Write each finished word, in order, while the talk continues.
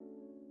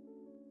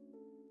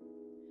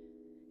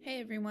Hey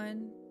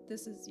everyone,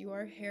 this is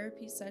your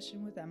Therapy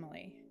Session with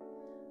Emily.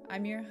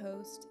 I'm your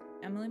host,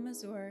 Emily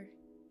Mazur,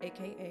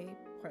 aka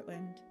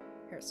Portland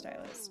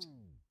Hairstylist.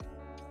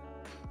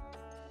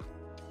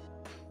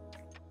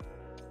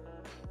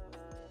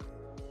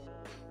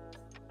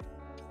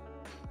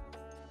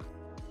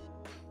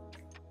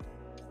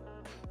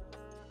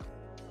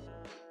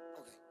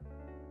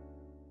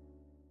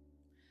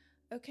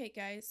 Okay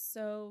guys,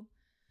 so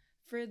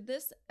for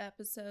this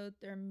episode,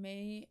 there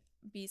may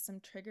be some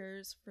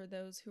triggers for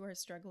those who are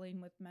struggling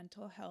with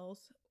mental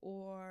health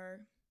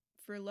or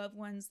for loved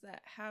ones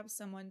that have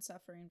someone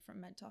suffering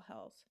from mental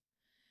health.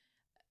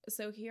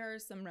 So here are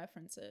some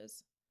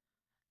references.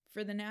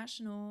 For the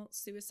National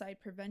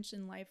Suicide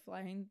Prevention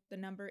Lifeline, the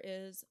number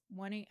is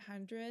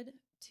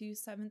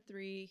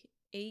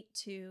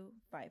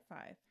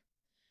 1-800-273-8255.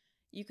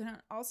 You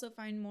can also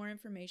find more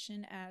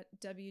information at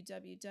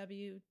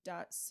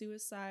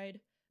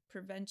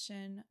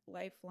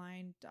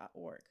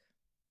www.suicidepreventionlifeline.org.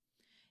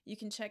 You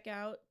can check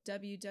out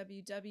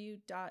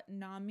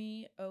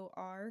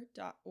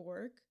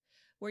www.namior.org,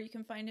 where you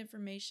can find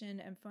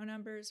information and phone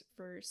numbers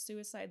for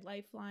Suicide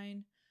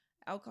Lifeline,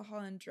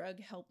 Alcohol and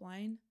Drug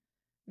Helpline,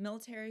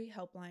 Military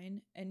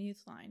Helpline, and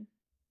Youth Line.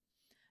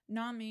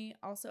 NAMI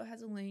also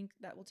has a link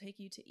that will take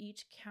you to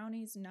each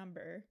county's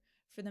number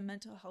for the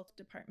mental health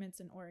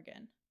departments in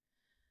Oregon.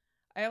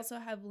 I also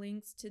have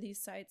links to these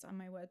sites on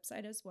my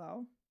website as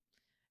well,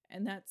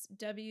 and that's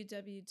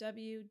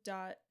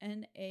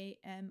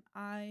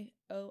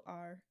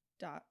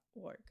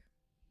www.namior.org.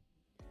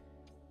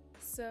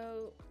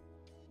 So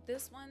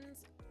this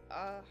one's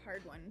a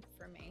hard one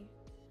for me.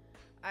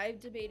 I've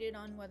debated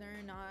on whether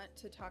or not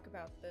to talk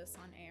about this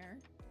on air.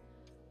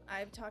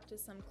 I've talked to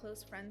some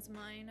close friends of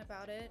mine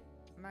about it,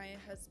 my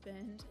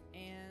husband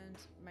and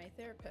my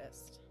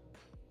therapist.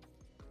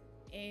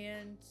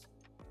 And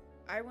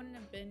I wouldn't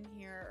have been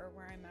here or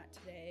where I'm at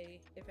today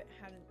if it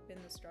hadn't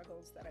been the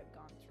struggles that I've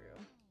gone through.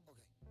 Okay.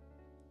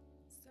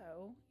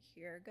 So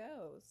here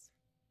goes.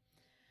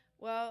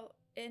 Well,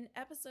 in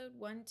episode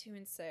 1, 2,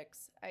 and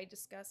 6, I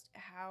discussed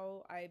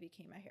how I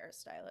became a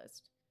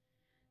hairstylist.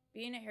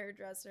 Being a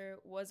hairdresser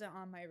wasn't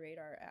on my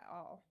radar at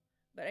all,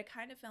 but I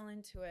kind of fell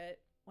into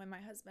it when my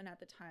husband at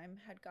the time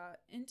had got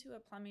into a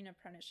plumbing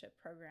apprenticeship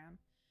program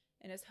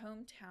in his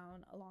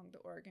hometown along the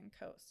Oregon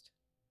coast.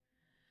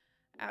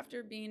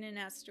 After being in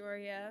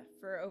Astoria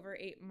for over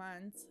 8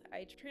 months,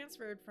 I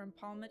transferred from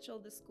Paul Mitchell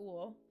the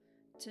school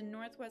to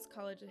Northwest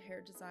College of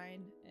Hair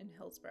Design in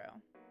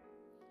Hillsboro.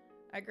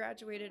 I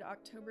graduated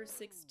October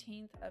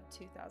 16th of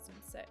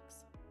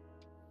 2006.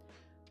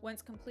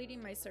 Once completing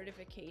my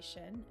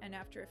certification, and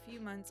after a few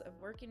months of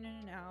working in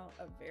and out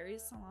of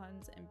various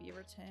salons in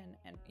Beaverton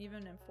and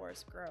even in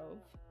Forest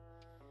Grove,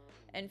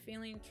 and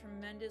feeling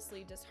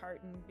tremendously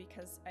disheartened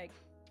because I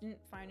didn't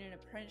find an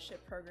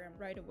apprenticeship program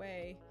right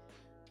away,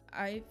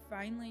 I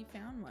finally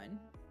found one.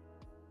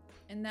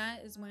 And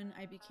that is when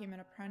I became an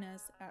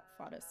apprentice at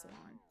Fada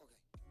Salon.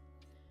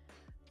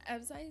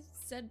 As I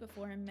said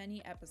before in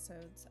many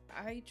episodes,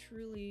 I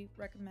truly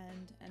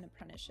recommend an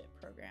apprenticeship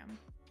program,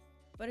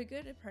 but a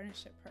good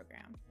apprenticeship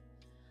program.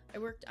 I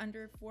worked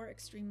under 4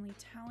 extremely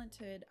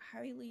talented,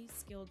 highly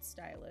skilled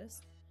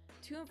stylists,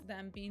 2 of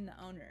them being the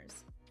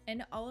owners,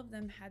 and all of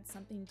them had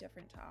something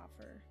different to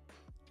offer.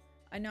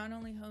 I not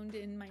only honed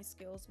in my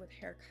skills with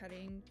hair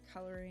cutting,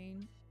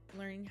 coloring,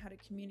 learning how to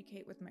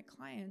communicate with my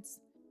clients,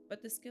 but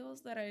the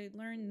skills that I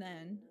learned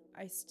then,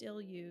 I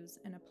still use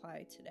and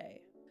apply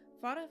today.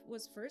 Fada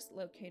was first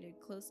located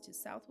close to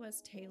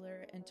Southwest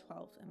Taylor and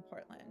 12th in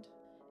Portland.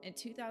 In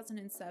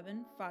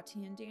 2007,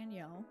 Fatih and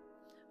Danielle,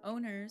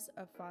 owners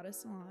of Fada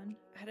Salon,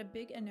 had a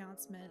big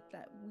announcement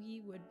that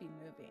we would be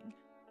moving.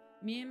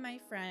 Me and my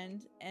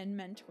friend and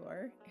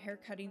mentor,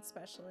 haircutting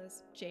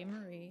specialist Jay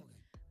Marie,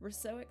 were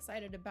so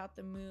excited about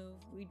the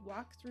move, we'd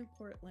walk through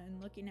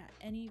Portland looking at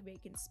any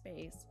vacant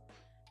space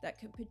that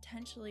could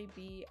potentially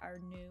be our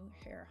new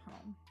hair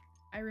home.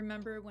 I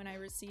remember when I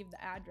received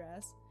the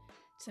address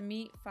to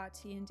meet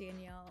Fatih and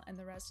Danielle and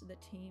the rest of the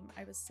team,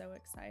 I was so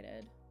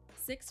excited.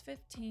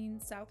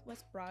 615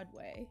 Southwest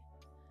Broadway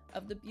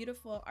of the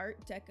beautiful Art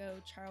Deco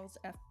Charles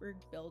F. Berg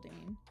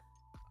building,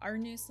 our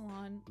new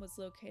salon was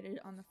located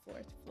on the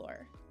 4th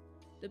floor.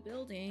 The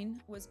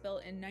building was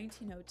built in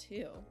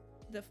 1902.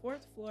 The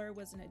 4th floor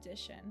was an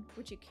addition,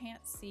 which you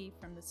can't see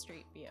from the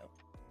street view.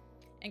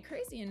 And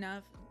crazy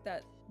enough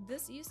that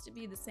this used to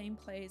be the same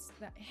place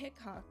that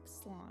Hickok's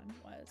salon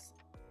was.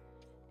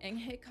 And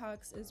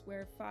Hickok's is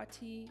where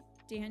Fatih,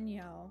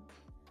 Danielle,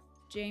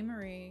 Jay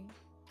Marie,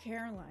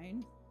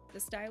 Caroline, the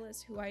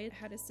stylist who I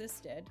had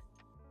assisted,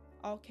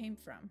 all came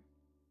from.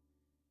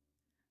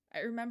 I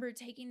remember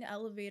taking the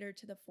elevator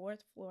to the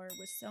 4th floor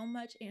with so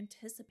much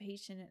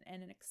anticipation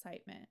and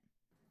excitement.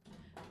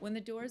 When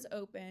the doors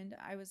opened,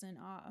 I was in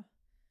awe.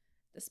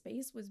 The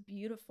space was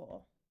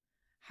beautiful.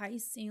 High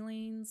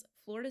ceilings,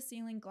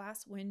 floor-to-ceiling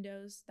glass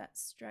windows that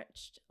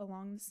stretched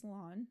along the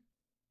salon,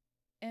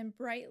 and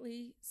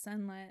brightly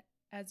sunlit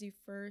as you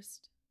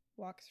first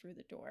walk through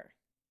the door.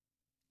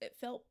 It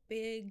felt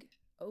big,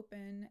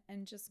 open,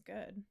 and just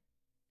good.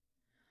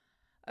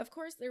 Of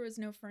course, there was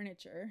no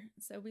furniture,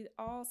 so we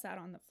all sat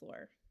on the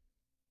floor.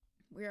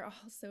 We were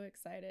all so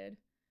excited.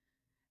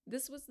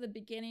 This was the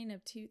beginning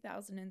of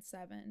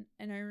 2007,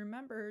 and I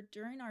remember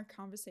during our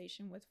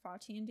conversation with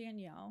Fati and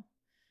Danielle,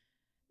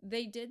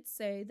 they did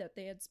say that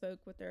they had spoke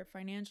with their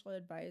financial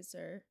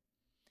advisor,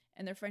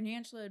 and their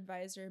financial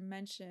advisor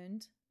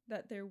mentioned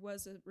that there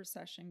was a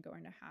recession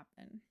going to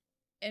happen.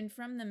 And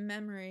from the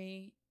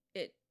memory,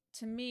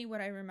 to me, what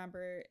I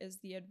remember is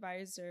the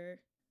advisor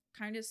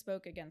kind of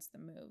spoke against the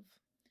move.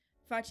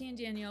 Fati and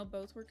Danielle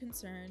both were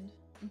concerned,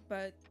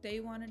 but they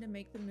wanted to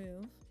make the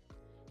move,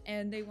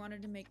 and they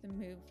wanted to make the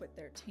move with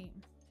their team.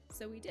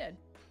 So we did.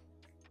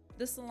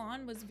 The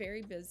salon was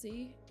very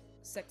busy,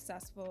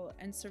 successful,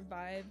 and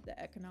survived the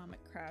economic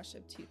crash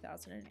of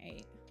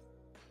 2008.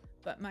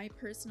 But my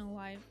personal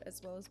life,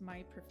 as well as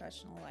my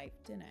professional life,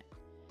 didn't.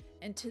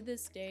 And to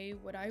this day,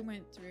 what I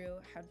went through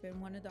have been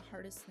one of the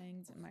hardest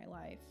things in my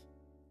life.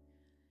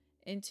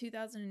 In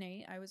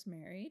 2008, I was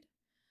married.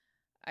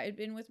 I had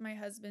been with my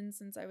husband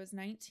since I was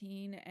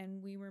 19,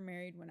 and we were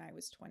married when I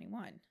was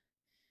 21.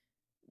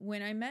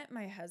 When I met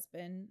my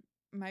husband,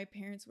 my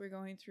parents were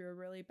going through a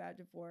really bad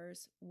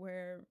divorce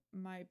where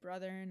my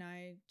brother and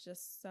I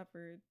just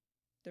suffered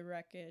the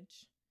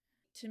wreckage.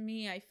 To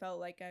me, I felt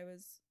like I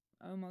was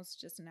almost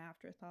just an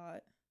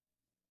afterthought.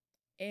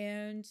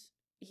 And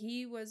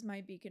he was my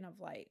beacon of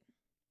light.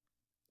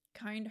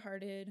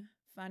 Kind-hearted,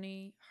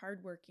 funny,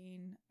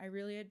 hardworking. I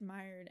really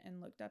admired and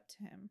looked up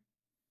to him.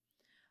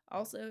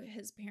 Also,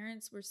 his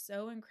parents were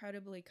so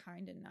incredibly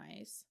kind and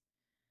nice.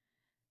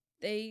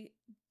 They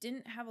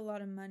didn't have a lot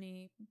of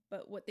money,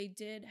 but what they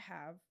did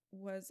have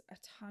was a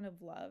ton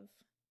of love.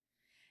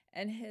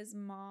 And his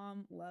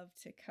mom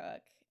loved to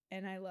cook,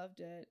 and I loved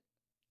it.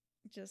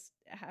 Just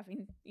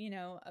having,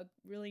 a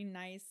really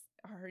nice,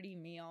 hearty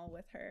meal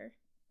with her.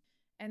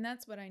 And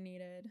that's what I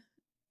needed.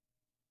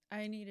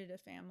 I needed a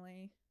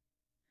family.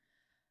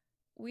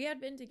 We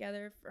had been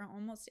together for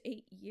almost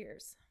 8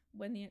 years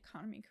when the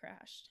economy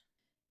crashed.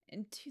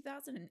 In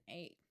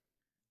 2008,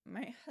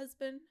 my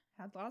husband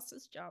had lost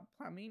his job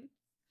plumbing.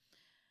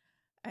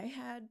 I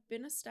had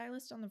been a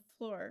stylist on the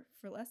floor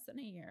for less than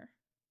a year.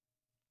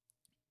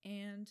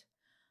 And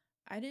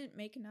I didn't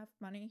make enough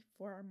money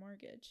for our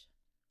mortgage.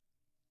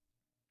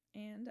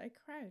 And I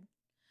cried.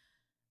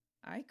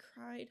 I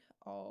cried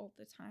all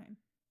the time.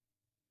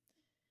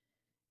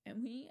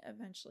 And we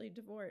eventually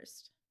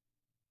divorced.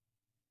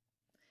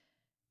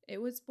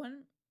 It was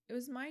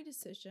my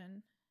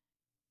decision,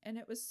 and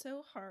it was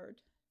so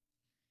hard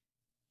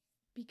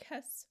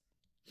because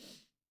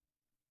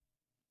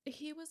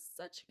he was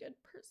such a good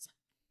person.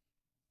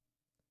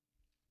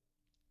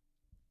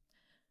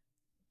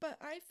 But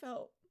I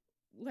felt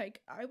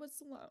like I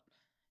was alone.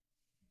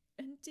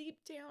 And deep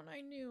down, I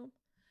knew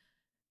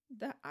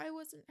that I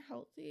wasn't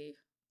healthy,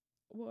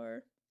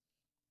 or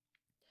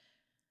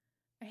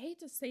I hate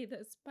to say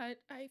this, but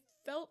I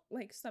felt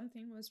like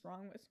something was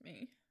wrong with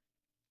me.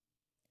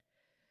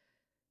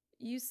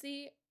 You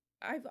see,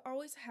 I've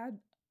always had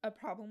a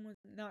problem with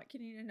not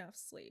getting enough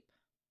sleep.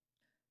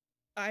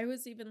 I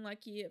was even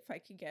lucky if I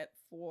could get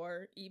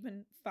 4,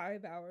 even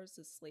 5 hours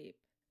of sleep.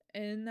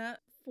 And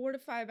that 4 to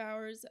 5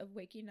 hours of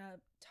waking up,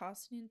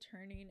 tossing and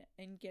turning,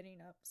 and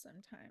getting up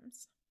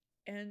sometimes.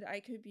 And I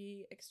could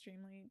be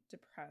extremely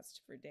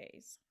depressed for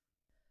days.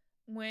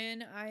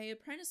 When I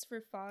apprenticed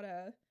for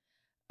Fata,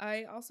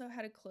 I also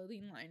had a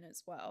clothing line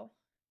as well.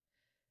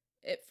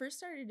 It first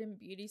started in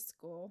beauty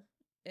school.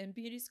 In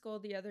beauty school,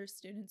 the other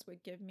students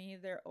would give me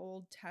their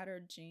old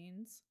tattered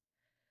jeans.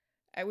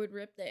 I would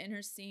rip the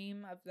inner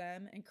seam of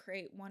them and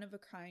create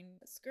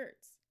one-of-a-kind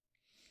skirts.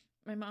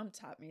 My mom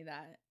taught me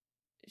that.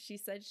 She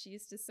said she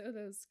used to sew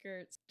those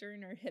skirts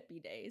during her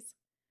hippie days.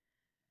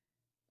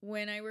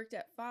 When I worked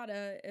at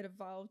Fata, it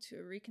evolved to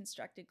a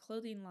reconstructed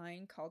clothing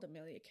line called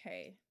Amelia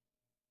Kay.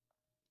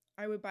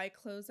 I would buy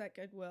clothes at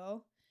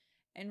Goodwill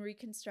and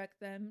reconstruct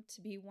them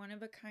to be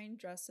one-of-a-kind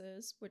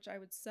dresses, which I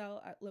would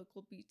sell at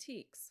local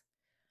boutiques.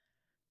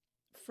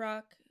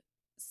 Frock,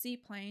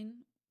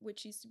 Seaplane,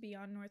 which used to be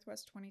on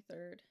Northwest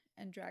 23rd,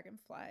 and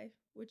Dragonfly,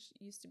 which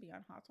used to be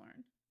on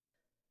Hawthorne.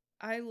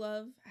 I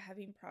love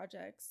having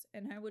projects,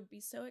 and I would be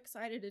so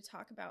excited to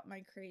talk about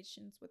my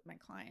creations with my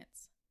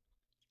clients.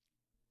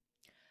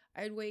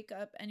 I'd wake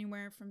up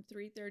anywhere from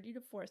 3:30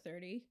 to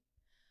 4:30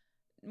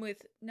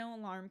 with no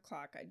alarm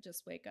clock. I'd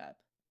just wake up,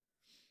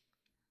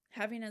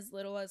 having as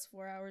little as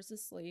 4 hours of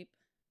sleep,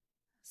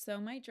 sew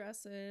my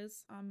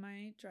dresses on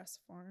my dress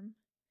form,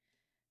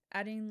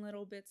 adding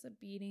little bits of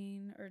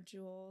beading or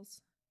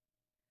jewels.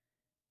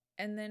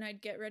 And then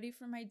I'd get ready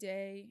for my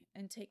day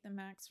and take the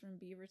Max from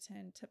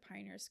Beaverton to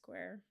Pioneer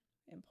Square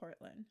in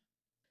Portland.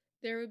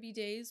 There would be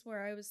days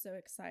where I was so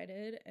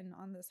excited and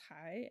on this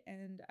high,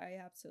 and I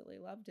absolutely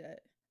loved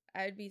it.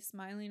 I'd be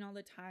smiling all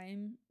the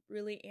time,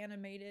 really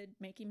animated,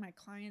 making my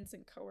clients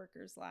and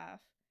coworkers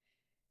laugh.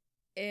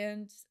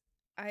 And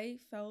I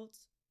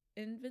felt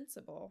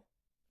invincible.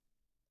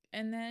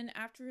 And then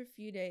after a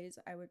few days,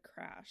 I would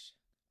crash.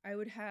 I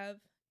would have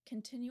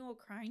continual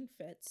crying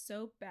fits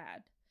so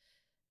bad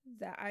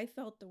that I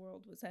felt the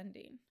world was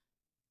ending.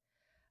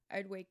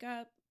 I'd wake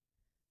up,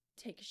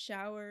 take a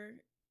shower,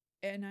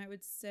 and I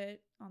would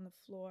sit on the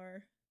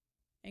floor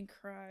and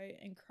cry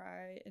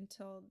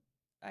until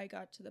I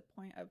got to the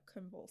point of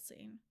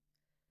convulsing.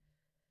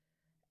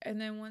 And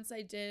then once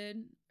I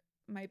did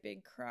my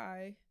big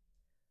cry,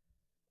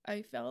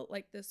 I felt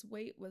like this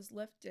weight was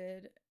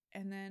lifted,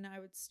 and then I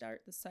would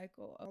start the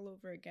cycle all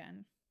over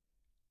again.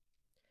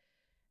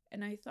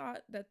 And I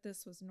thought that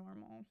this was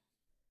normal.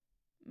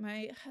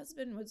 My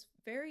husband was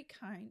very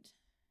kind,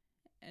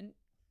 and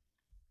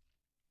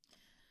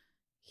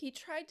he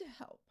tried to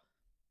help,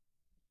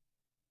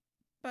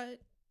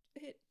 but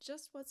it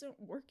just wasn't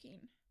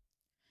working.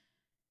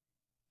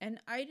 And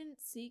I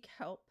didn't seek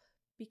help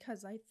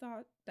because I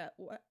thought that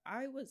what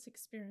I was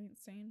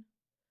experiencing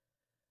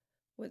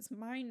was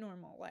my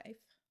normal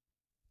life.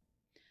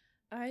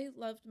 I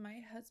loved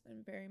my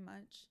husband very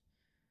much,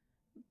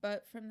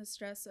 but from the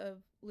stress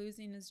of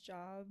losing his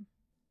job,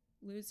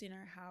 losing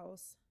our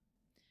house,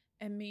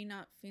 and me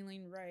not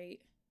feeling right,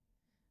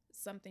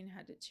 something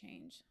had to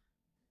change.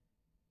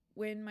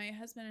 When my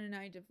husband and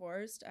I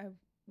divorced, I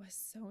was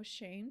so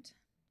ashamed.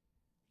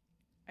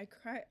 I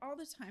cried all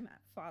the time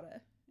at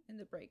Fada in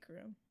the break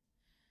room.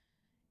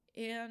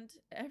 And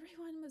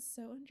everyone was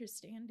so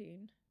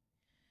understanding.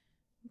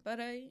 But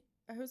I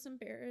was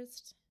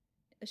embarrassed,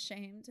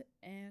 ashamed,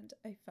 and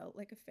I felt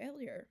like a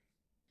failure.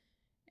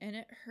 And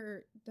it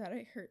hurt that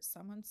I hurt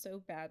someone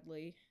so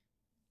badly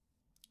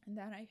and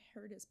that I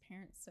hurt his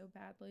parents so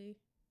badly.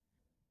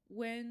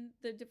 When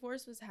the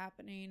divorce was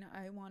happening,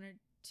 I wanted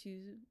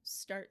to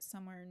start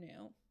somewhere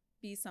new,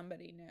 be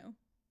somebody new.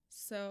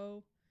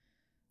 So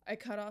I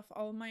cut off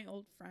all of my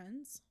old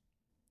friends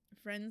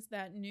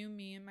that knew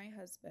me and my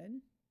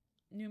husband,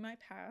 knew my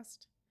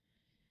past,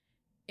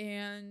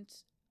 and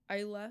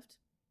I left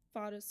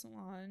Fada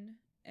Salon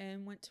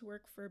and went to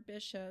work for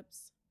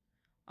Bishop's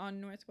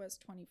on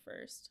Northwest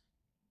 21st.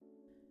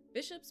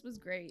 Bishop's was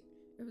great.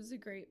 It was a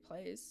great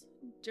place.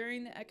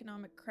 During the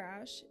economic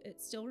crash,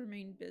 it still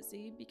remained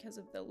busy because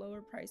of the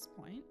lower price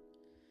point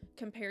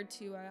compared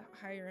to a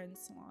higher end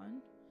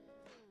salon.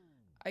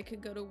 I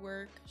could go to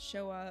work,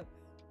 show up,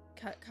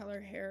 cut color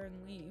hair,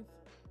 and leave.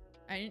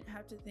 I didn't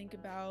have to think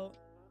about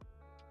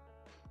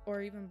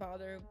or even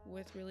bother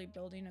with really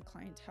building a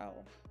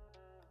clientele.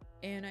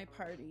 And I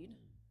partied.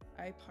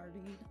 I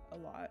partied a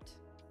lot.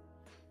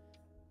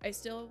 I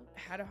still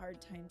had a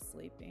hard time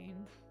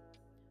sleeping.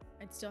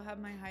 I'd still have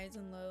my highs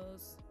and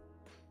lows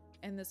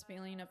and this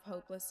feeling of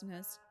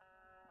hopelessness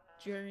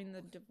during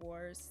the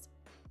divorce,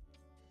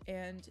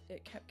 and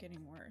it kept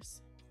getting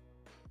worse.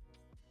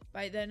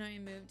 By then, I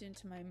moved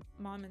into my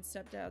mom and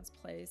stepdad's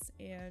place,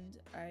 and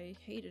I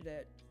hated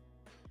it.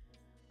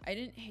 I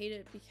didn't hate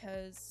it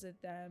because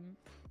of them.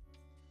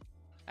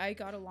 I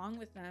got along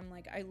with them,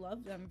 like I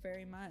loved them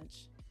very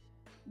much.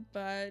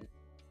 But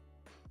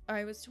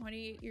I was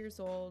 28 years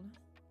old,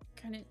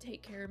 couldn't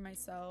take care of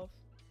myself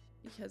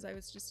because I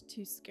was just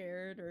too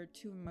scared or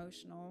too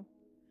emotional.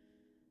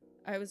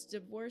 I was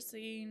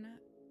divorcing,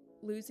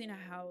 losing a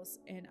house,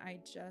 and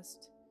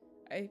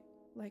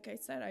like I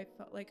said, I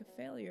felt like a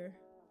failure.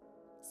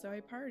 So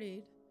I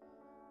partied.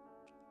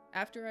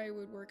 After I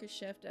would work a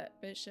shift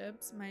at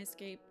Bishop's, my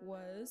escape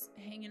was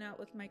hanging out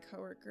with my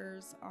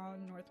coworkers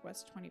on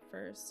Northwest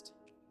 21st.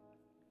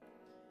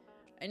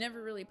 I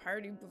never really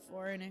partied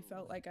before, and I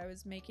felt like I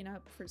was making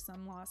up for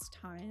some lost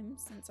time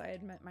since I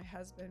had met my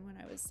husband when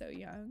I was so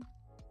young.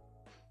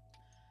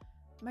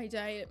 My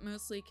diet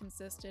mostly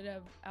consisted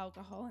of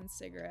alcohol and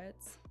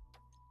cigarettes.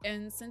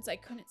 And since I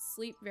couldn't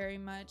sleep very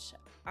much,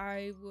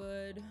 I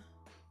would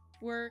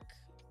work,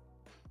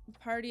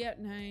 party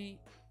at night,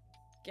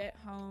 get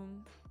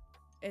home,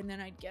 and then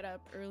I'd get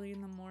up early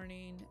in the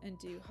morning and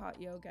do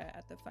hot yoga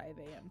at the 5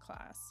 a.m.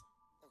 class.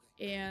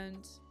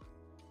 And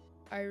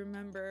I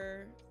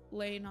remember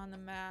laying on the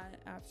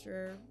mat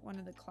after one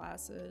of the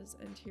classes,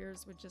 and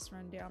tears would just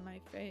run down my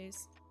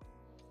face.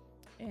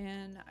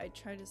 And I'd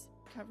try to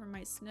cover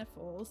my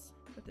sniffles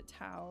with a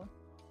towel,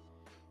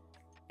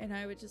 and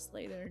I would just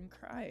lay there and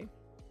cry.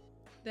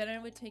 Then I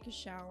would take a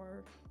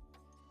shower,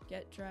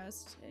 get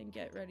dressed, and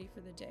get ready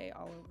for the day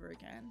all over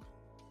again.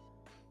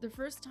 The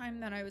first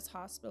time that I was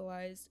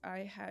hospitalized, I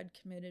had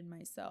committed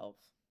myself.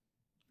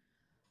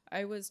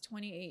 I was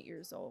 28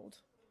 years old.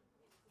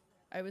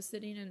 I was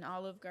sitting in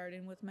Olive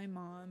Garden with my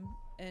mom,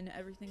 and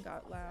everything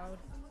got loud.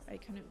 I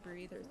couldn't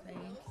breathe or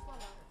think.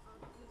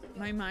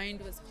 My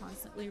mind was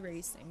constantly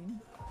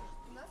racing.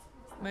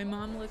 My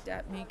mom looked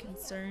at me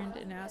concerned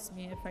and asked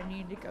me if I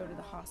needed to go to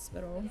the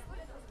hospital,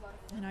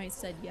 and I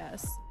said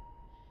yes.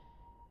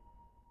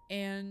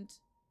 And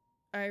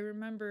I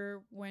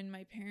remember when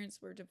my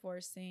parents were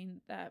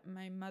divorcing that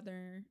my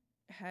mother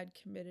had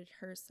committed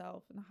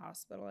herself in the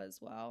hospital as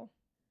well.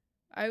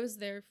 I was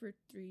there for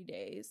 3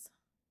 days.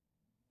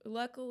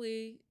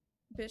 Luckily,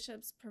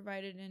 Bishop's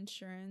provided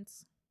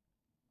insurance,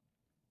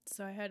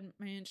 so I had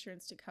my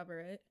insurance to cover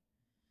it.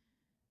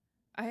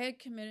 I had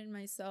committed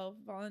myself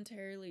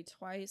voluntarily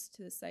twice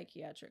to the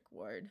psychiatric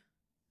ward.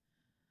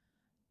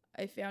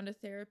 I found a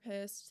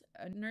therapist,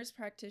 a nurse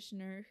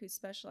practitioner who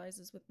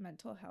specializes with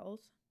mental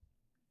health,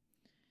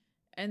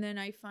 And then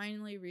I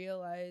finally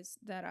realized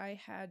that I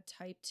had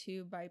type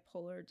 2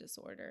 bipolar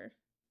disorder.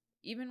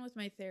 Even with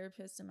my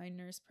therapist and my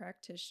nurse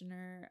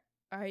practitioner,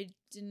 I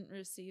didn't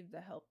receive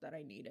the help that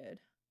I needed.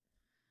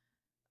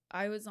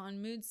 I was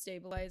on mood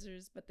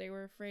stabilizers, but they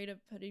were afraid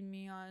of putting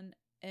me on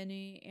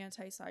any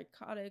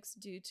antipsychotics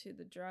due to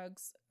the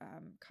drugs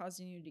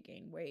causing you to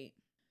gain weight.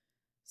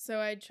 So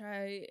I'd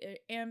try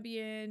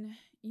Ambien,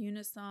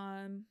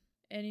 Unisom,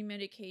 any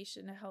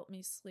medication to help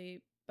me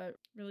sleep, but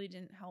really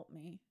didn't help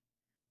me.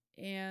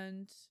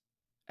 And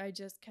I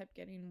just kept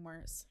getting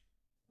worse.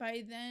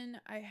 By then,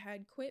 I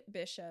had quit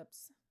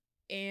Bishop's,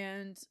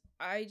 and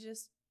I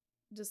just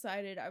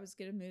decided I was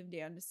going to move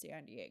down to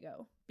San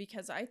Diego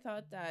because I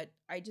thought that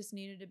I just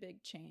needed a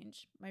big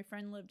change. My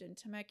friend lived in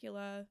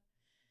Temecula.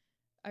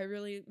 I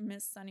really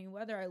miss sunny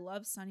weather. I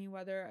love sunny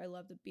weather. I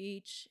love the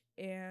beach.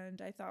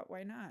 And I thought,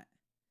 why not?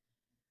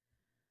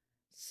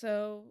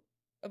 So,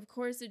 of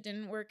course, it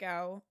didn't work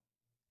out,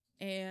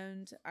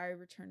 and I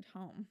returned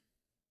home.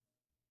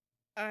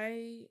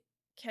 I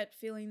kept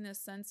feeling this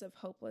sense of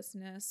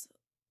hopelessness,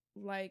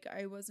 like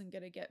I wasn't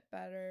going to get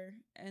better,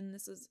 and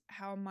this is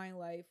how my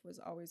life was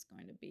always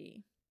going to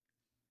be.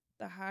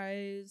 The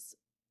highs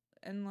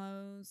and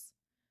lows,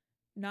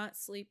 not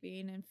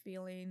sleeping and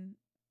feeling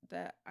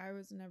that I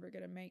was never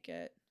going to make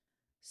it.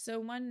 So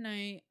one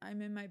night,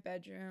 I'm in my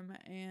bedroom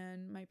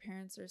and my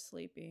parents are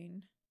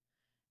sleeping,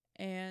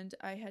 and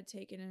I had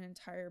taken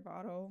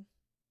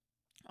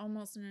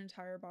almost an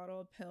entire bottle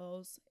of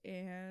pills,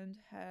 and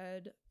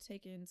had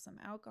taken some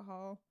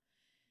alcohol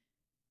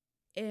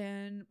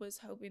and was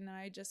hoping that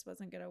I just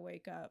wasn't going to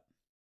wake up.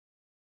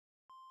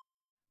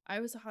 I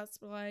was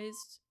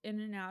hospitalized in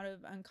and out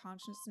of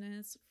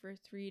unconsciousness for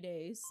 3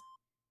 days,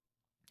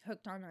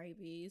 hooked on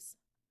IVs.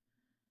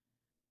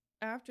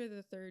 After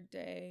the third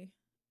day,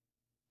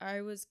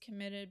 I was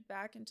committed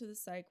back into the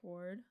psych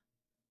ward.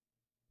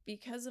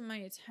 Because of my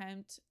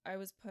attempt, I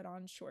was put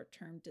on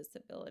short-term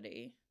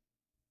disability.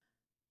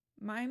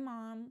 My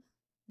mom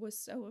was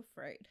so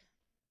afraid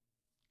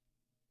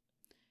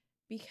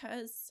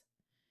because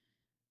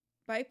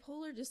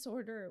bipolar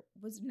disorder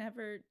was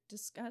never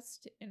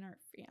discussed in our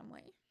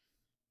family.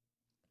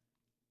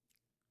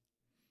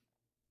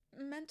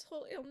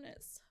 Mental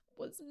illness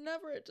was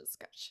never a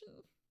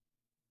discussion.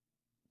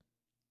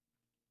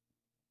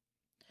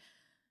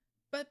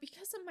 But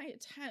because of my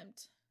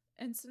attempt,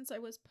 and since I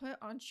was put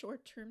on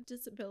short-term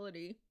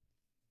disability,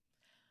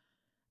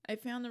 I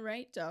found the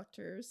right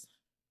doctors,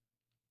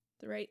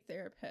 the right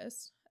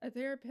therapist, a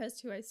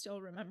therapist who I still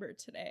remember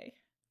today.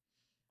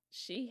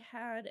 She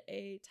had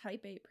a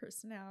type A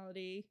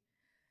personality,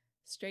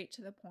 straight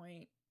to the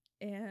point,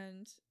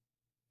 and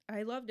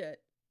I loved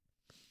it.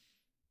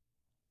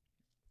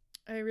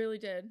 I really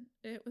did.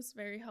 It was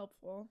very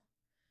helpful.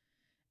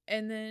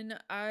 And then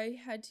I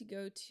had to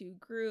go to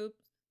group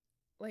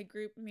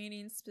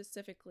meetings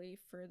specifically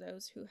for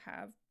those who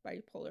have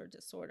bipolar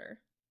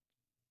disorder.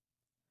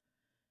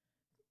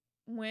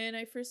 When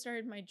I first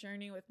started my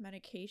journey with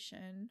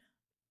medication,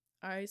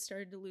 I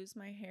started to lose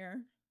my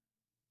hair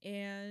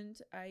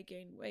and I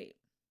gained weight.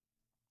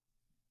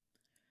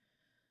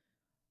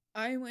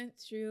 I went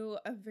through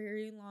a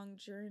very long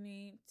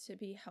journey to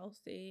be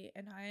healthy,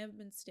 and I have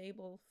been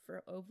stable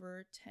for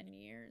over 10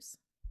 years.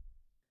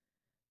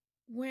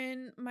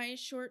 When my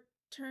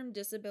short-term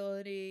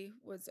disability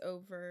was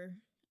over,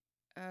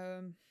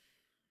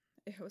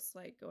 it was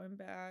like going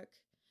back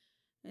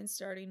and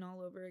starting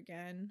all over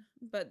again.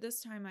 But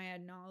this time I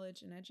had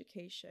knowledge and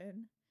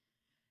education,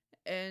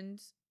 and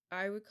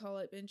I would call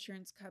up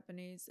insurance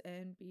companies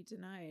and be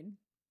denied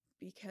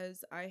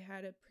because I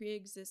had a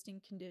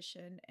pre-existing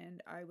condition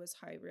and I was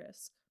high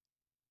risk.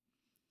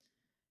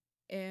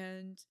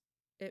 And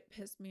it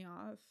pissed me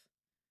off.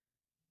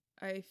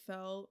 I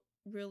felt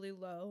really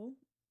low.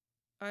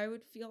 I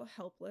would feel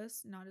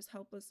helpless, not as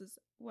helpless as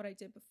what I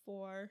did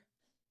before,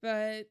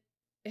 but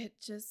it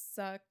just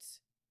sucked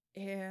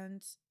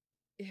and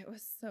it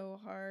was so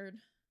hard.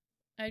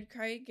 I'd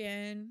cry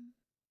again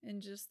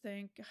and just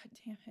think, God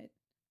damn it,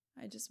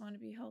 I just want to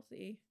be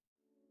healthy.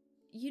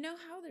 You know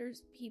how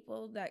there's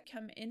people that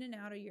come in and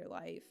out of your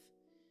life,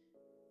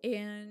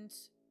 and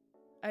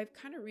I've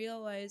kind of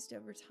realized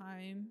over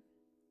time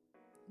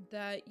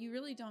that you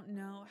really don't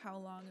know how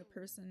long a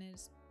person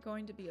is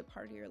going to be a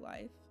part of your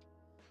life.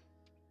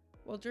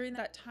 Well, during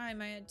that time,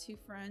 I had two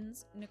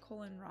friends,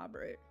 Nicole and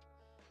Robert.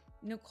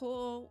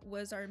 Nicole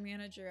was our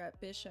manager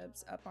at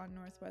Bishop's up on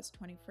Northwest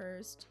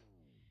 21st,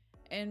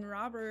 and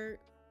Robert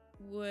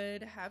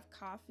would have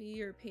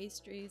coffee or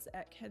pastries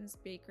at Ken's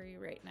Bakery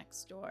right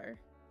next door.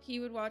 He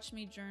would watch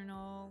me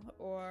journal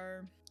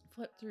or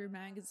flip through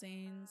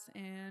magazines,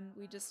 and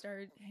we just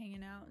started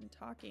hanging out and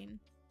talking.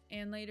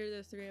 And later,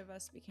 the three of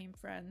us became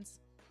friends.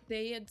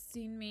 They had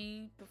seen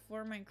me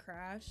before my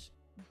crash.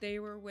 They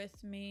were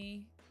with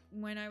me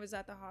when I was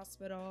at the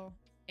hospital,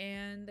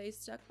 and they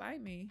stuck by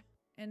me.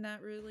 And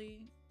that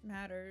really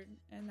mattered,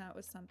 and that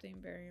was something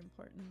very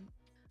important.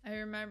 I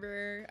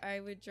remember I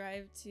would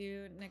drive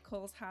to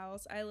Nicole's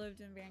house. I lived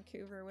in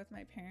Vancouver with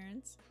my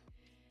parents,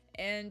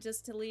 And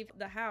just to leave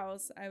the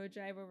house, I would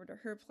drive over to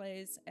her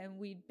place and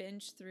we'd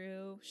binge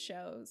through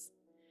shows.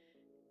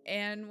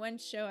 And one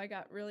show I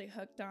got really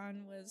hooked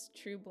on was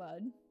True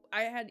Blood.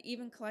 I had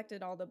even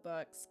collected all the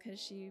books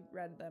because she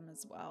read them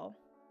as well.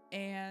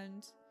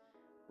 And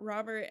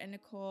Robert and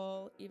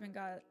Nicole even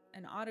got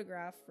an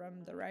autograph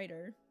from the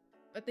writer.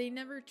 But they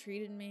never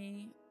treated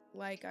me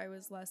like I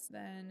was less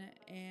than,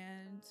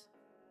 and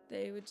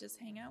they would just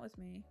hang out with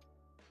me.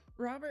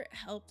 Robert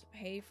helped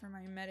pay for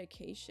my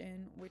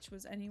medication, which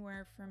was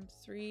anywhere from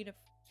 $3 to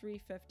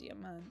 $3.50 a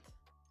month.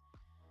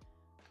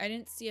 I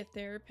didn't see a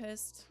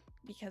therapist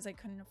because I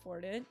couldn't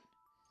afford it.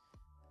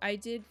 I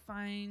did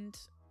find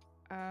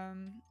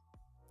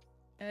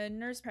a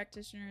nurse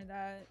practitioner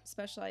that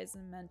specialized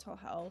in mental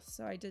health,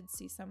 so I did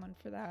see someone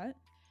for that.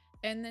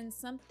 And then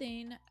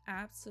something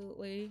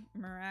absolutely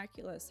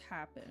miraculous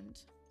happened.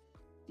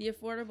 The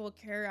Affordable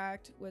Care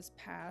Act was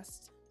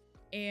passed,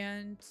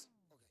 and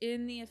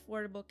in the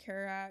Affordable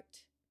Care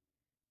Act,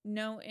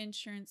 no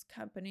insurance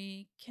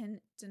company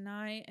can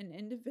deny an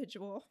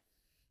individual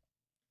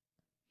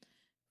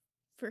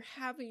for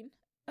having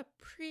a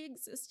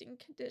pre-existing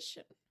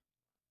condition.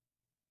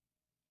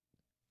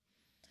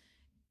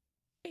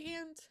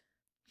 And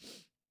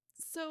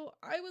so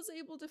I was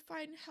able to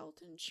find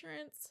health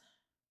insurance,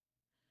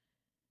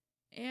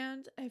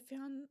 and I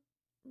found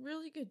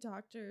really good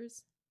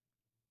doctors,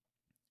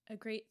 a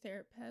great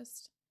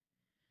therapist,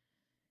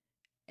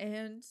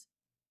 and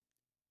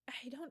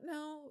I don't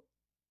know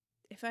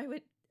if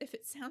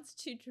it sounds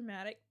too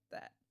dramatic,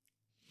 that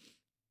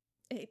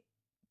it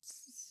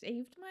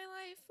saved my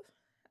life.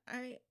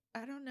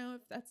 I don't know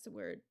if that's the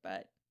word,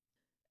 but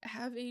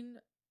having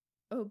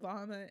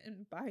Obama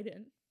and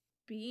Biden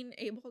being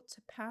able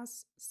to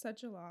pass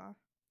such a law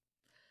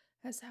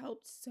has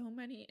helped so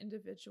many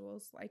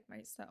individuals like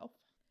myself.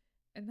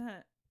 And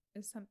that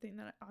is something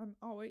that I'm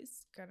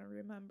always gonna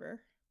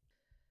remember.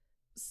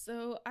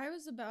 So I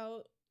was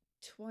about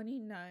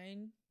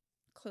 29,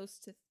 close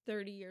to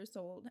 30 years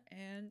old,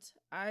 and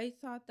I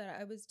thought that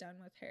I was done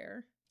with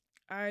hair.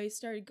 I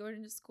started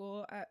going to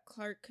school at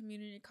Clark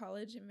Community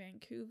College in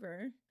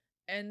Vancouver,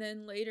 and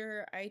then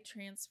later I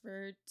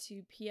transferred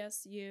to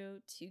PSU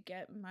to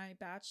get my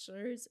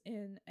bachelor's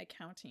in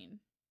accounting.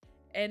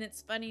 And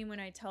it's funny when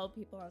I tell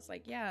people, I was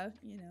like, yeah,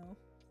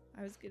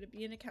 I was going to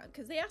be an accountant,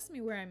 because they asked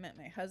me where I met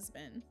my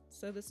husband.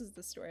 So this is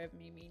the story of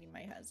me meeting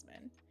my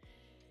husband.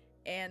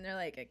 And they're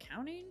like,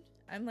 accounting?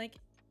 I'm like,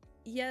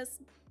 yes,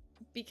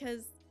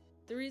 because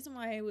the reason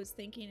why I was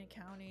thinking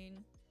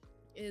accounting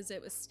is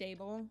it was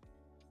stable.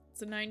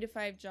 It's a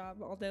 9-to-5 job,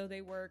 although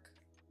they work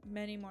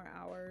many more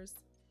hours,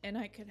 and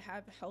I could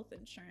have health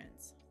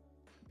insurance.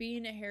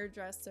 Being a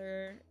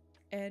hairdresser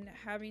and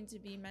having to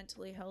be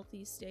mentally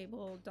healthy,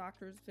 stable,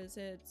 doctor's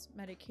visits,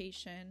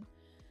 medication,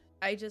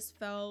 I just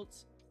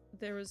felt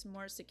there was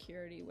more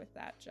security with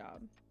that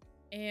job.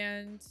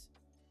 And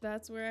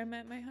that's where I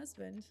met my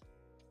husband.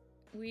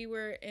 We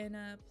were in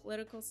a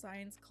political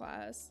science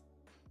class,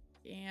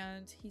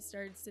 and he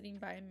started sitting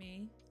by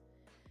me.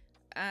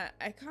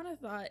 I kind of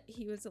thought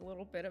he was a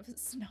little bit of a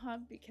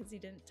snob because he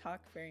didn't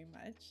talk very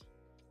much.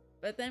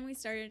 But then we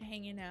started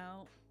hanging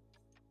out,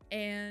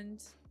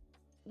 and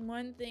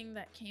one thing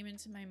that came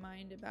into my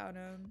mind about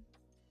him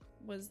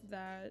was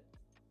that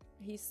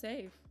he's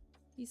safe.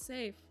 He's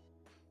safe.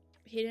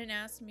 He didn't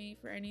ask me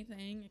for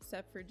anything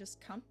except for just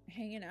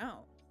hanging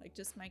out, like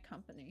just my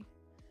company.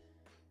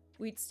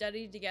 We'd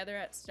studied together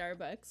at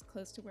Starbucks,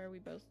 close to where we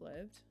both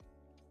lived.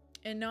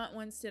 And not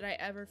once did I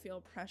ever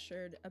feel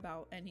pressured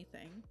about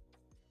anything.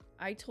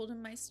 I told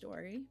him my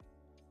story,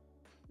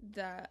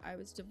 that I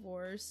was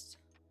divorced,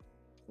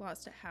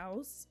 lost a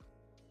house,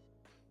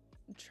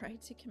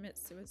 tried to commit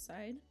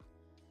suicide,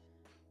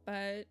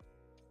 but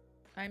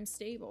I'm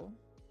stable.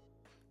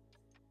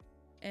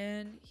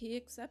 And he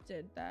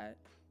accepted that.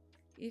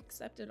 He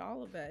accepted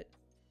all of it.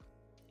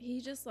 He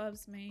just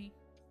loves me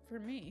for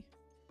me.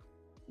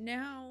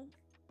 Now,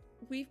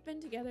 we've been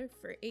together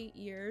for 8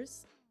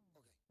 years.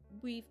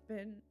 We've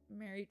been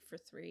married for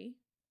 3.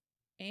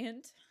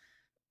 And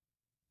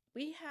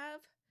we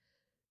have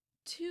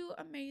 2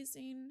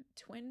 amazing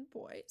twin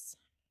boys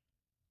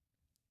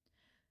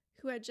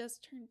who had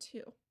just turned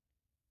 2.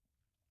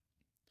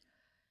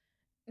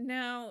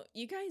 Now,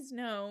 you guys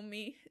know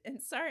me,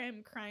 and sorry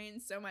I'm crying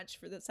so much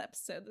for this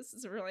episode. This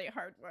is a really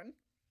hard one.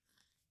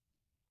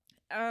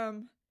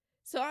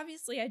 So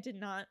obviously I did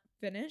not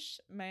finish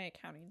my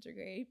accounting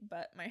degree,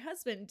 but my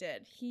husband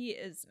did. He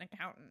is an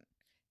accountant,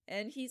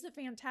 and he's a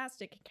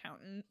fantastic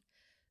accountant.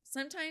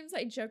 Sometimes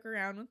I joke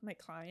around with my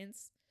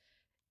clients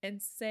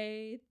and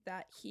say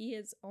that he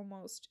is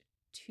almost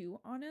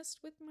too honest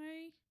with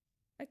my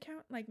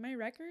account, like my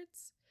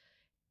records.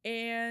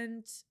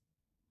 And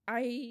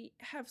I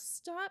have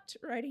stopped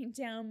writing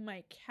down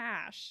my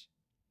cash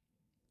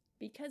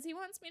because he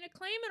wants me to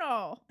claim it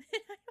all. I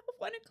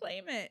don't want to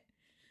claim it.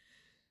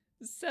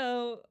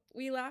 So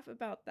we laugh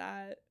about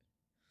that.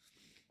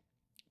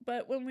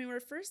 But when we were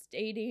first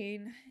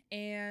dating,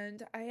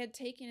 and I had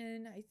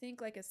taken, I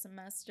think, like a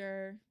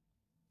semester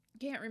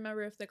Can't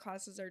remember if the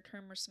classes are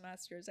term or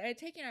semesters. I had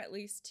taken at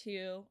least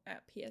 2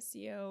 at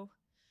PSCO.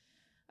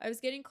 I was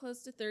getting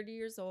close to 30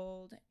 years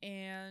old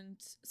and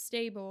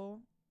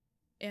stable,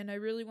 and I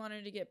really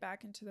wanted to get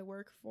back into the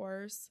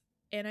workforce,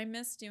 and I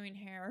missed doing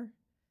hair.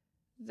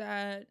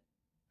 That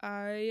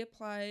I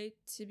applied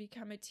to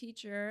become a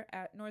teacher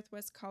at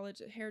Northwest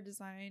College of Hair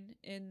Design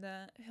in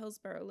the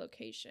Hillsborough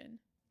location.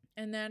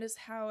 And that is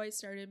how I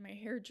started my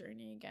hair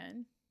journey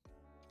again.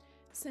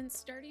 Since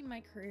starting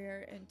my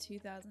career in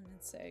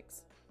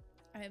 2006,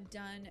 I have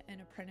done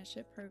an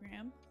apprenticeship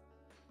program.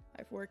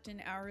 I've worked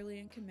in hourly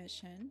and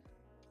commission.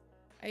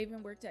 I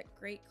even worked at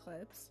Great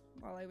Clips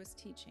while I was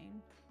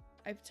teaching.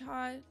 I've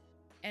taught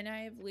and I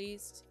have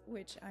leased,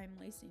 which I'm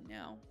leasing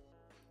now.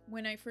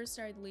 When I first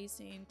started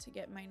leasing to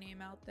get my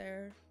name out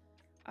there,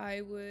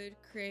 I would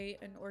create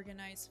and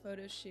organize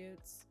photo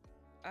shoots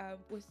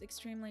with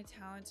extremely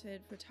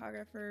talented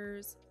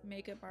photographers,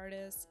 makeup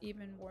artists,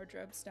 even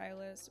wardrobe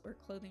stylists or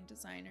clothing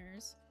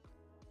designers.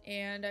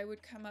 And I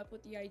would come up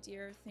with the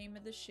idea or theme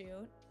of the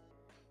shoot,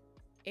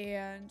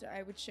 and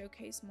I would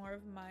showcase more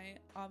of my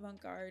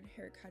avant-garde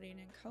haircutting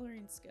and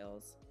coloring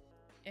skills.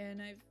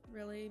 And I've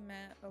really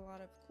met a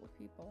lot of cool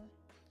people.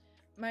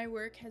 My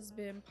work has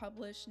been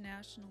published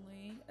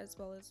nationally as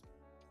well as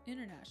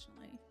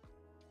internationally.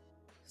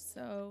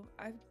 So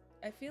I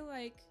feel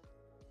like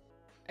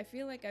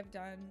I've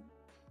done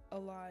a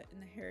lot in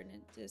the hair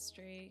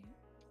industry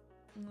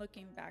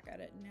looking back at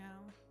it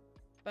now.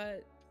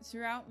 But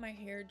throughout my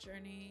hair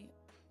journey,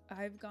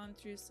 I've gone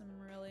through some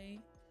really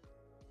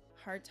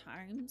hard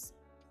times.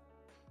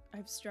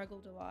 I've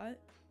struggled a lot.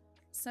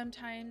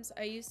 Sometimes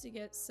I used to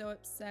get so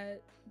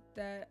upset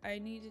that I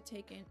need to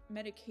take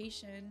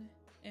medication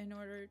in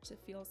order to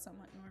feel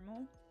somewhat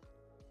normal.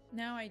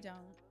 Now I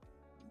don't.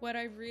 What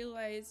I've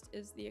realized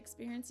is the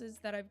experiences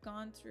that I've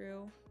gone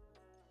through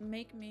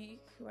make me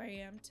who I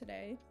am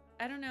today.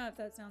 I don't know if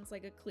that sounds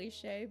like a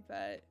cliche,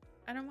 but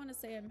I don't want to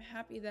say I'm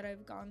happy that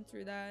I've gone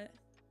through that,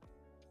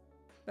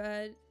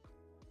 but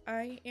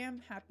I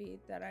am happy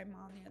that I'm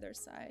on the other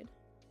side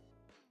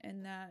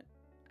and that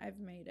I've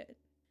made it.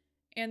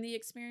 And the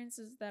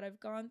experiences that I've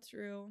gone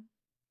through,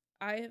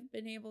 I have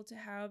been able to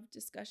have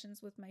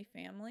discussions with my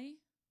family.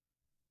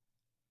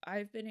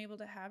 I've been able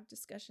to have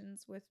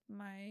discussions with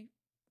my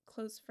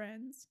close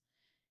friends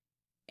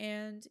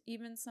and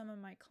even some of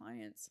my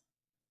clients.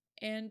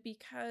 And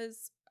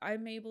because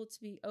I'm able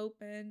to be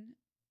open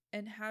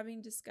and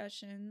having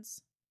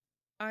discussions,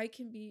 I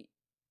can be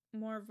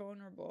more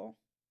vulnerable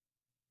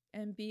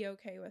and be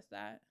okay with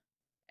that.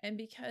 And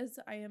because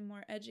I am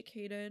more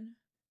educated,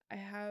 I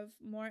have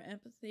more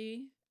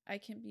empathy, I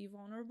can be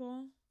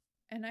vulnerable,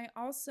 and I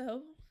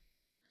also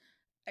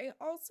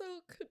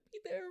could be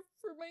there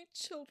for my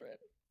children.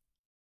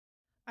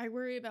 I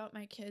worry about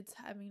my kids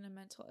having a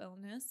mental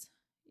illness,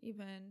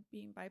 even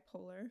being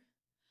bipolar.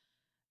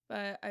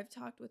 But I've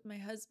talked with my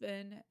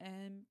husband,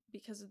 and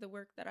because of the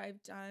work that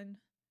I've done,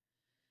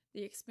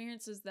 the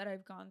experiences that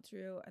I've gone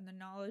through, and the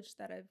knowledge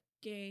that I've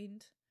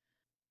gained,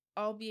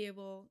 I'll be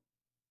able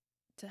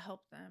to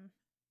help them.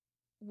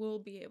 We'll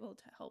be able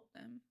to help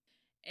them.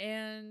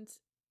 And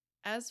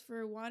as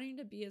for wanting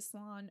to be a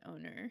salon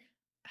owner,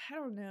 I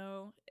don't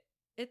know.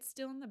 It's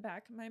still in the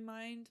back of my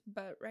mind,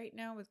 but right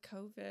now with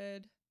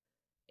COVID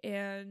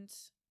and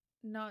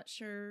not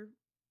sure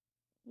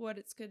what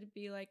it's going to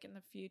be like in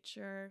the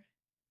future,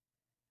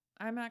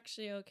 I'm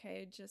actually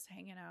okay just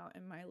hanging out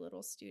in my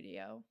little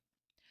studio.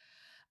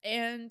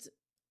 And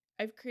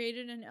I've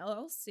created an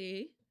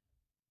LLC.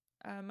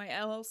 My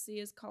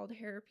LLC is called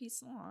Hairapy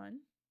Salon.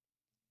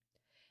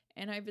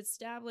 And I've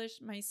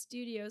established my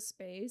studio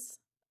space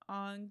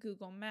on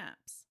Google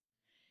Maps.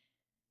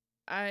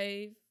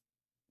 I've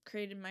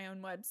created my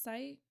own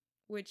website,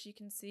 which you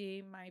can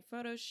see my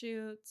photo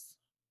shoots,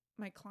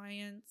 my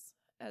clients,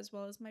 as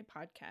well as my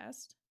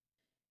podcast.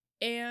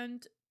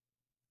 And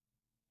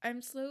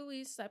I'm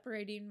slowly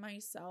separating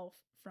myself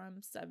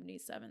from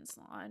 77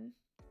 Salon.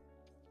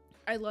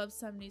 I love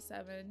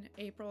 77.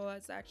 April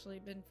has actually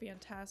been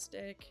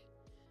fantastic.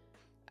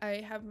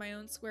 I have my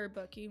own square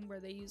booking where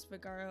they use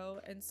Vagaro,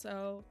 and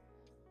so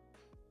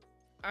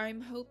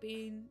I'm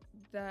hoping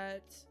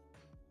that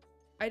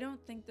I don't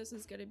think this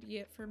is going to be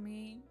it for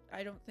me.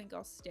 I don't think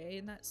I'll stay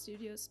in that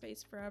studio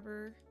space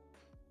forever,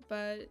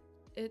 but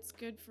it's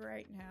good for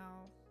right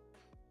now.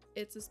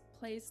 It's a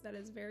place that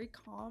is very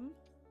calm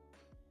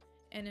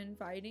and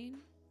inviting.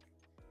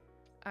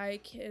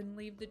 I can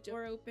leave the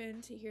door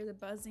open to hear the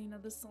buzzing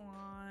of the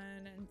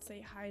salon and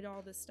say hi to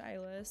all the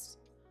stylists,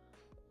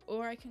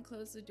 or I can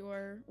close the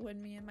door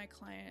when me and my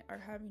client are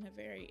having a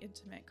very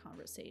intimate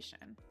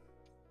conversation.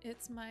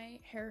 It's my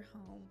hair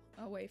home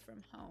away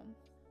from home.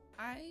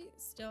 I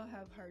still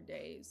have hard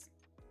days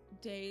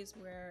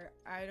where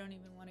I don't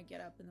even want to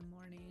get up in the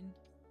morning.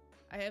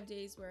 I have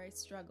days where I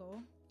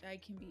struggle. I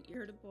can be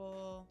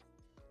irritable,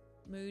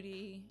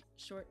 moody,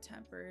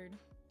 short-tempered,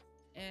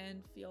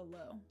 and feel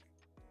low.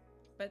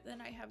 But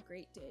then I have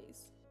great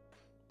days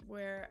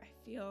where I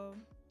feel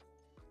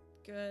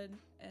good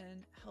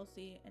and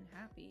healthy and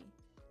happy.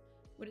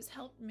 What has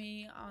helped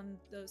me on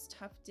those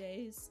tough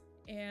days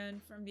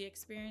And from the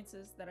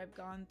experiences that I've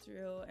gone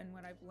through and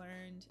what I've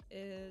learned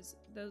is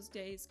those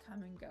days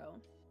come and go.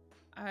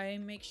 I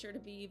make sure to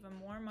be even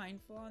more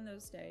mindful on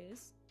those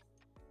days,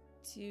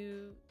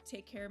 to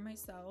take care of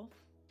myself,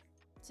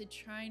 to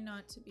try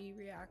not to be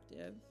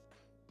reactive,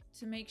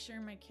 to make sure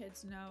my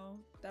kids know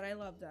that I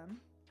love them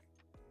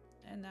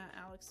and that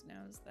Alex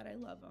knows that I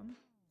love him.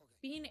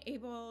 Being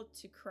able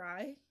to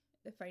cry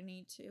if I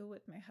need to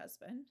with my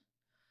husband,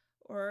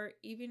 or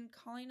even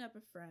calling up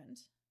a friend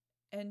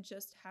and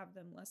just have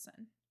them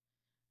listen.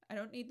 I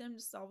don't need them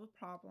to solve a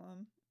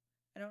problem.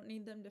 I don't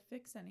need them to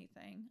fix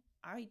anything.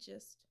 I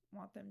just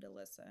want them to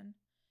listen,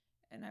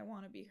 and I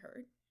want to be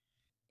heard.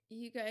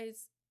 You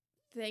guys,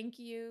 thank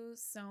you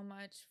so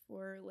much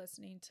for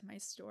listening to my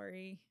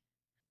story.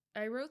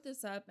 I wrote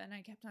this up and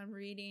I kept on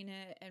reading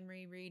it and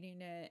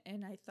rereading it,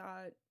 and I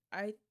thought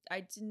I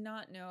did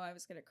not know I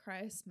was going to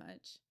cry as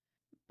much.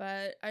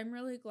 But I'm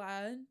really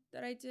glad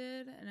that I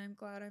did, and I'm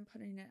glad I'm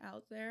putting it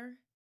out there.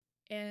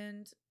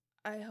 And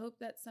I hope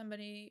that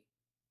somebody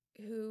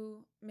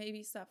who may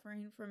be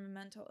suffering from a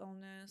mental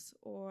illness,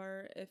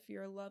 or if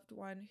you're a loved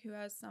one who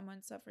has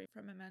someone suffering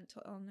from a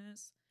mental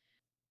illness,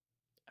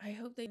 I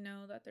hope they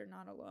know that they're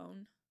not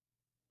alone.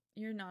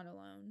 You're not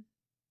alone.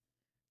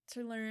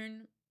 To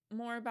learn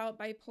more about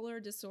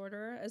bipolar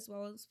disorder, as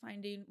well as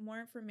finding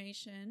more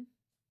information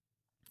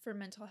for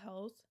mental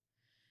health,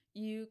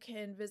 you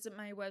can visit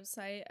my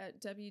website at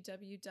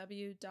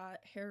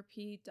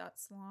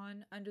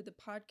www.hairpea.salon under the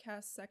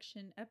podcast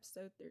section,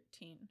 episode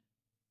 13.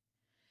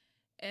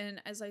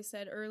 And as I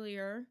said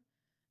earlier,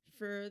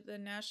 for the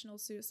National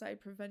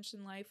Suicide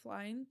Prevention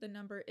Lifeline, the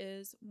number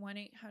is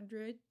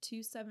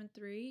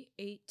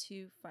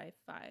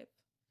 1-800-273-8255.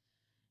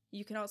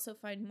 You can also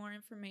find more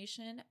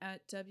information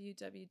at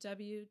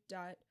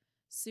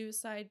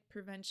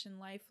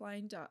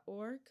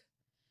www.suicidepreventionlifeline.org.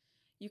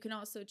 You can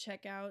also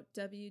check out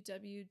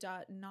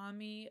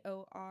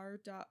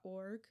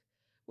www.namior.org,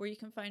 where you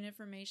can find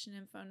information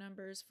and phone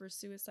numbers for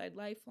Suicide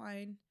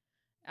Lifeline,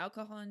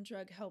 Alcohol and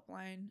Drug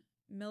Helpline,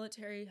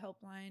 Military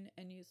Helpline,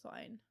 and Youth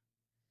Line.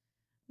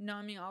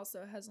 NAMI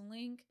also has a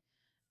link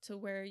to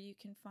where you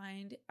can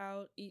find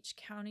out each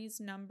county's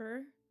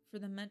number for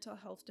the mental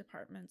health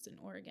departments in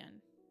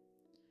Oregon.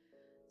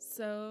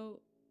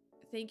 So,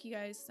 thank you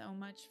guys so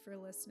much for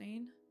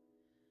listening.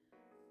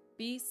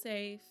 Be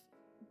safe,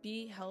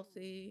 be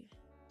healthy,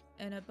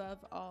 and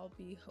above all,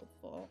 be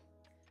hopeful.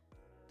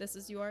 This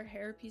is your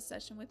Therapy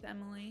Session with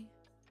Emily.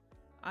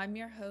 I'm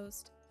your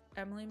host,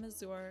 Emily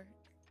Mazur,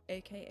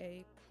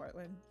 aka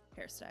Portland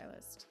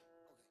Hairstylist.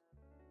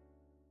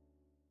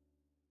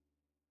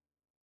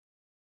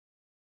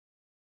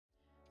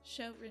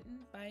 Show written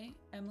by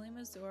Emily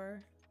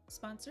Mazur,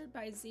 sponsored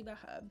by Ziba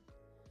Hub.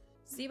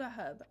 Ziba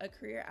Hub, a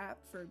career app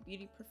for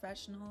beauty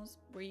professionals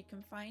where you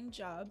can find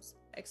jobs,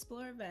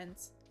 explore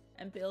events,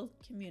 and build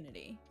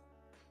community.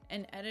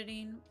 And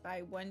editing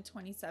by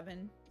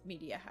 127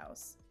 Media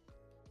House.